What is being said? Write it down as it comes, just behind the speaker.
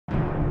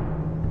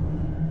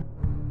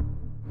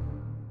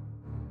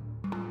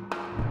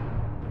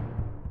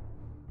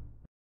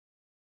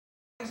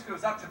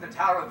goes up to the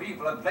Tower of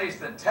Evil and plays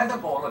the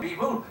tetherball of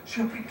evil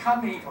should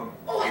become evil.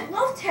 Oh, I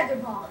love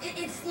tetherball.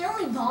 It's the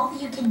only ball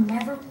that you can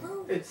never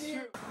lose. It's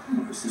true.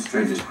 It's the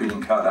strangest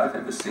greeting card I've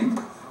ever seen.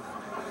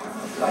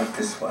 I like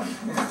this one.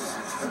 Yes.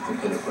 I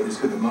think it'll put us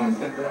good in mind.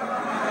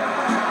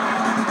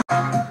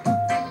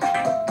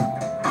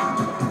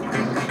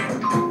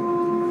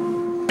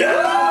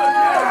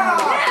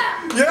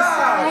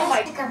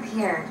 Up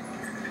here.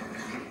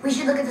 We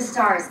should look at the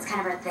stars. It's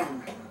kind of our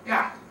thing.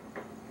 Yeah.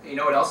 You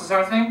know what else is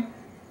our thing?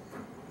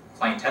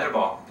 Playing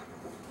tetherball.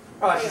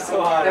 Oh, she's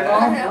so hot.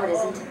 No, it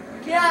isn't.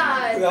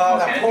 God.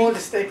 That pole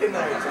just sticking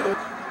there too.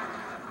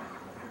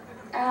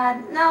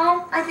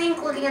 No. I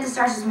think looking at the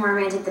stars is more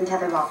romantic than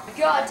tetherball.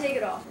 God, take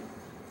it off.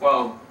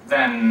 Well,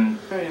 then,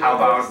 how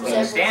about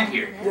we stand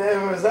here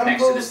Yeah, it was that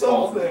next to this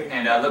pole something.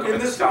 and look In at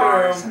the this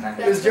stars room, and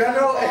then this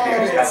general just pat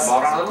the area.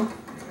 ball around a little?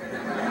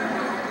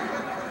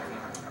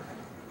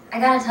 I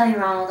gotta tell you,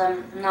 Ronald,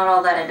 I'm not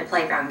all that into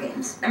playground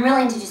games. I'm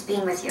really into just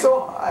being with you. So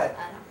hot.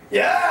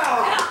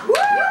 Yeah!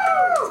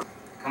 Woo!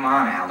 Come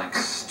on,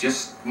 Alex.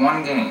 Just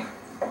one game.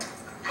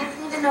 I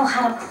don't even know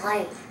how to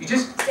play. You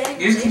just keep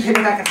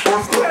hitting back and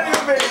forth.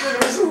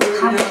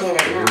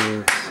 Complicated, no.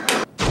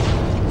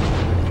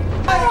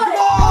 Hey, come on!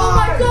 Oh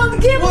my God, the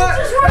game What?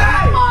 just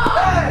ran off!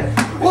 Hey!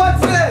 What's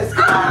this?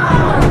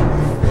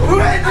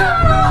 We're in the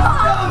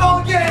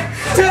tetherball game!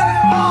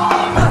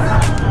 Tetherball!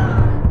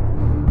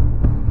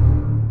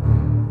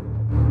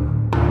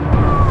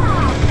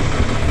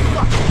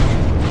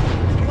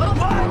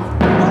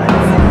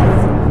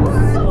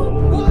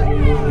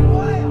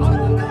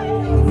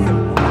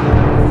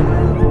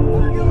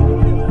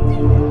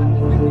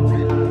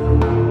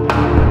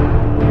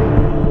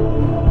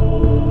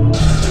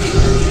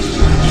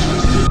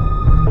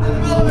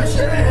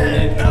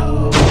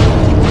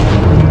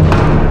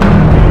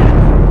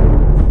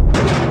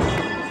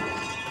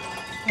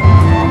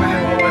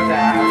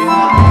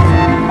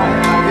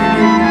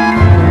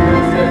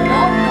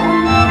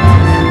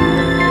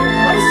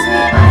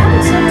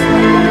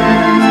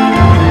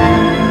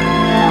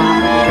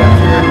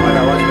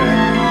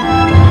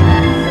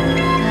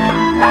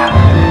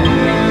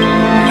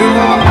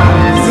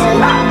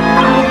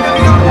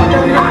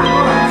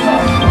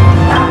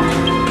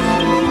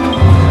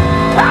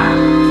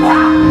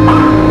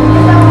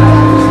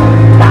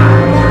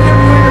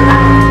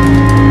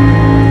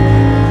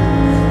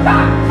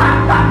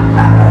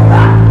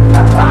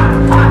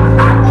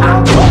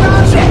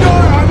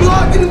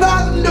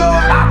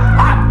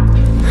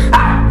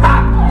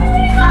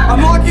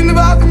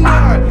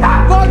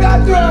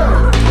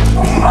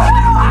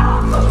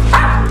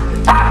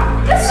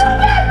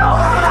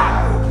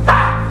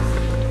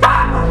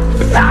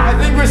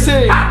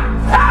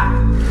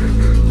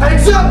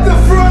 Except the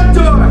front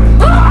door!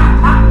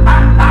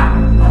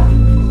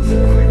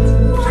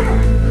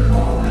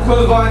 Close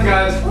the blind,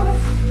 guys.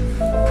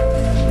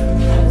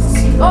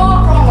 Oh,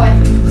 wrong way.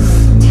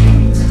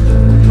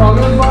 Oh,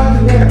 go blind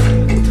in here.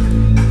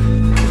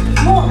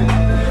 Come on.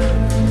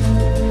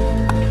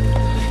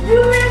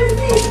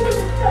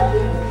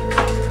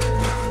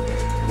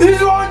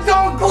 These ones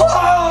don't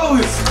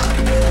close!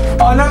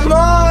 Oh, never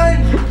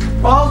mind!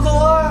 False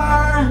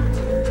alarm!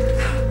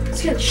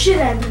 Let's get the shit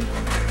out of me.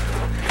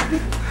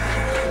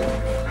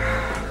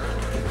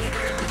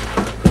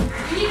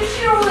 You need to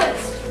share all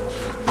this.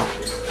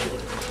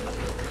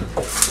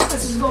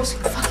 This is the most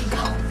fucking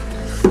go.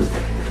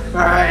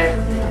 Alright,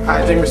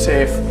 I think we're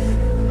safe.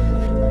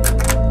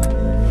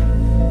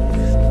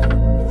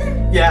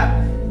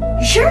 Yeah.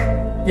 You sure?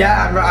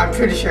 Yeah, I'm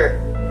pretty sure.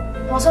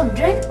 Want something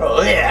to drink?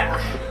 Oh, yeah.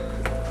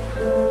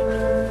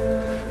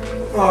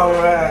 Oh,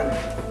 man.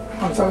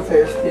 I'm so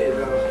thirsty,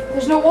 though.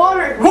 There's no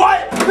water.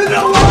 What? There's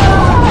no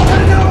water!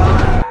 There's no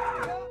water!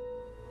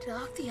 Did I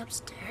lock the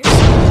upstairs?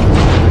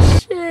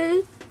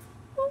 Shit.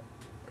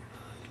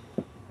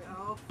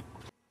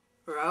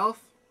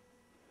 Ralph?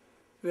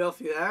 Ralph,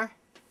 you there?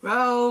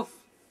 Ralph?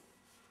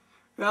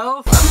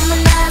 Ralph?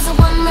 Womanizer,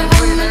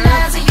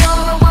 womanizer,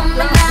 you're a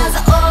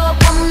womanizer, oh,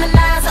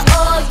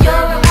 you're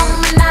a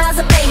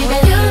womanizer, baby.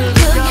 You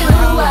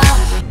are.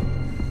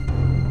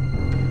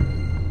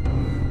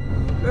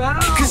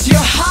 Ralph? 'Cause you're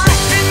hot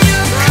and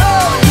you're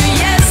cold, you're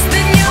yes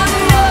then you're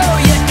no,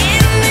 you're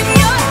in and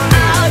you're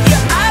out,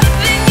 you're up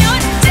and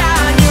you're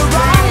down, you're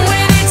wrong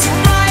when it's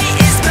right,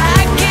 it's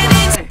back and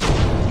it's...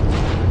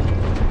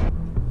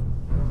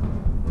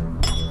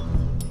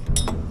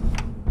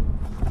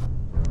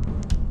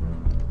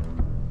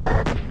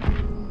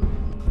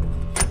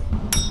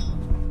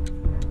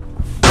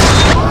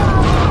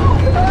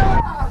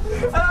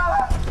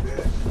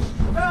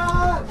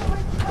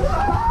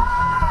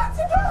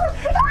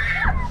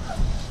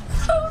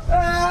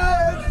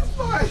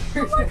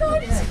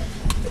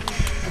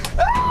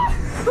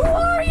 Who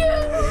are you? I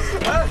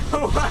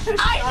know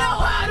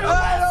how to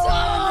wrestle!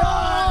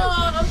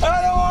 I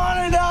don't want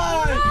to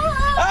die!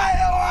 I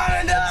don't want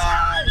to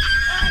die!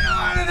 I don't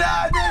want to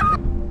die!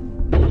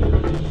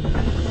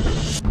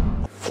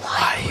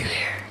 Why are you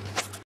here?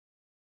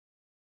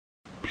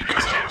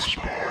 Because I was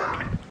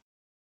born.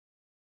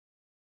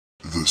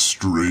 The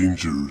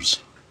strangers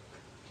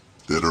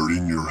that are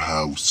in your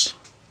house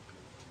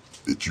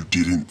that you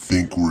didn't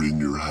think were in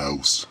your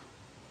house.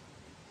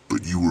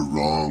 But you were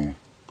wrong.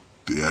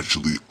 They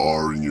actually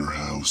are in your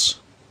house.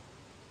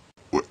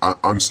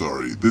 I'm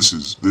sorry. This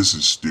is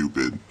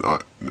stupid.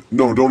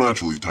 No, don't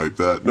actually type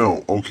that.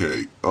 No.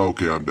 Okay,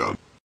 I'm done.